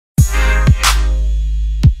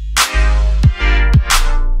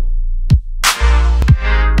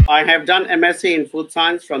I have done MSc in food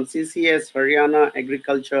science from CCS Haryana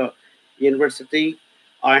Agriculture University.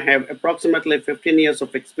 I have approximately 15 years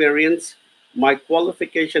of experience. My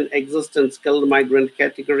qualification exists in skilled migrant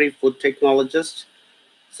category, food technologist.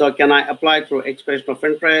 So can I apply through expression of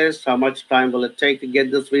interest? How much time will it take to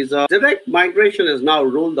get this visa? Direct migration is now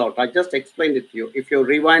ruled out. I just explained it to you. If you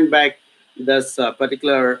rewind back this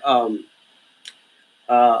particular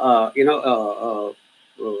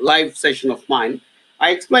live session of mine, I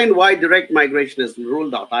explained why direct migration is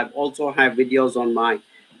ruled out. I also have videos on my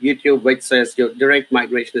YouTube which says your direct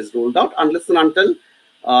migration is ruled out unless and until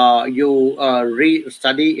you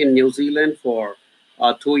re-study in New Zealand for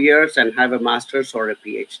 2 years and have a master's or a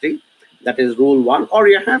PhD. That is rule one. Or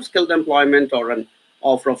you have skilled employment or an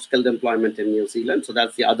offer of skilled employment in New Zealand. So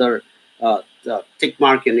that's the other the tick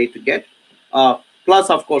mark you need to get. Plus,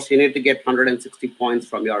 of course, you need to get 160 points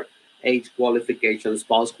from your age qualification,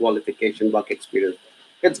 spouse qualification, work experience.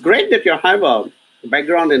 It's great that you have a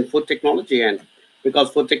background in food technology, and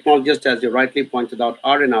because food technologists, as you rightly pointed out,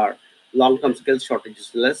 are in our long-term skills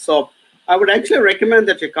shortages list. So I would actually recommend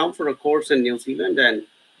that you come for a course in New Zealand, and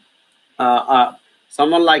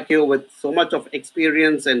someone like you with so much of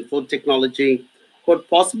experience in food technology could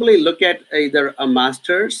possibly look at either a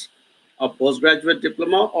master's, a postgraduate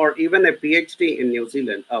diploma, or even a PhD in New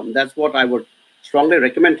Zealand. That's what I would strongly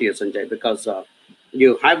recommend to you, Sanjay, because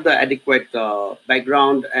you have the adequate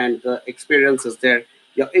background and the experience is there.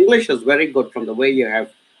 Your English is very good from the way you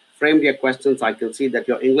have framed your questions. I can see that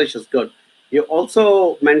your English is good. You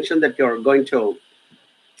also mentioned that you're going to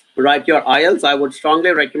write your IELTS. I would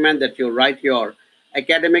strongly recommend that you write your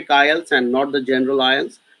academic IELTS and not the general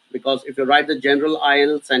IELTS, because if you write the general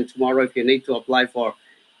IELTS and tomorrow if you need to apply for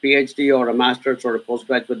PhD or a master's or a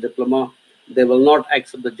postgraduate diploma, they will not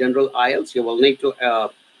accept the general IELTS. You will need to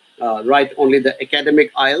write only the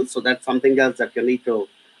academic IELTS. So that's something else that you need to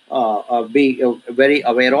be very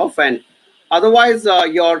aware of. And otherwise,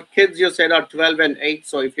 your kids, you said, are 12 and 8.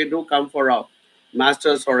 So if you do come for a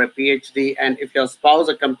master's or a PhD, and if your spouse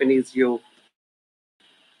accompanies you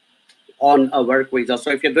on a work visa.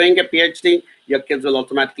 So if you're doing a PhD, your kids will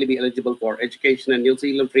automatically be eligible for education in New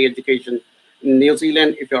Zealand, free education in New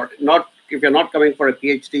Zealand. If you're not coming for a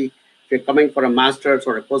PhD, if you're coming for a master's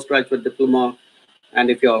or a postgraduate diploma, and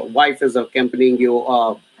if your wife is accompanying you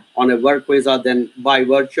on a work visa, then by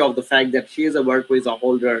virtue of the fact that she is a work visa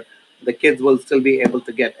holder, the kids will still be able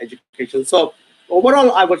to get education. So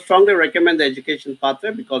overall, I would strongly recommend the education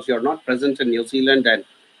pathway because you're not present in New Zealand and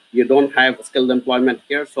you don't have skilled employment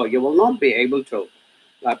here, so you will not be able to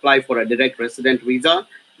apply for a direct resident visa.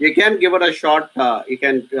 You can give it a shot. You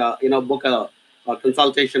can book a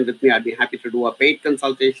consultation with me. I'd be happy to do a paid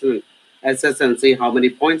consultation, assess and see how many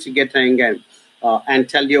points you're getting, and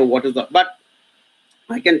tell you what is the. But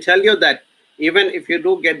I can tell you that even if you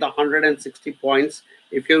do get the 160 points,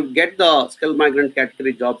 if you get the skilled migrant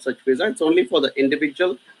category job search visa, it's only for the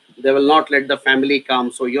individual. They will not let the family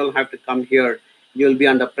come, so you'll have to come here. You'll be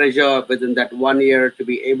under pressure within that 1 year to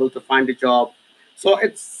be able to find a job. So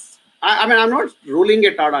it's, I mean, I'm not ruling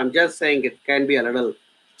it out. I'm just saying it can be a little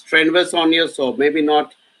strenuous on you. So maybe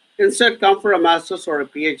not. Instead, come for a master's or a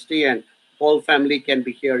PhD and whole family can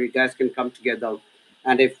be here. You guys can come together.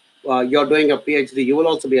 And if you're doing a PhD, you will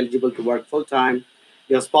also be eligible to work full time.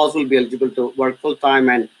 Your spouse will be eligible to work full time.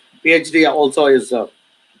 And PhD also is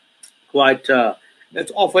quite,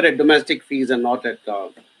 it's offered at domestic fees and not at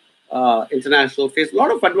international fees. A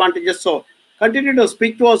lot of advantages. So continue to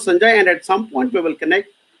speak to us, Sanjay, and at some point we will connect.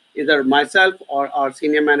 Either myself or our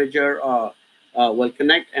senior manager will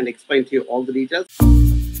connect and explain to you all the details.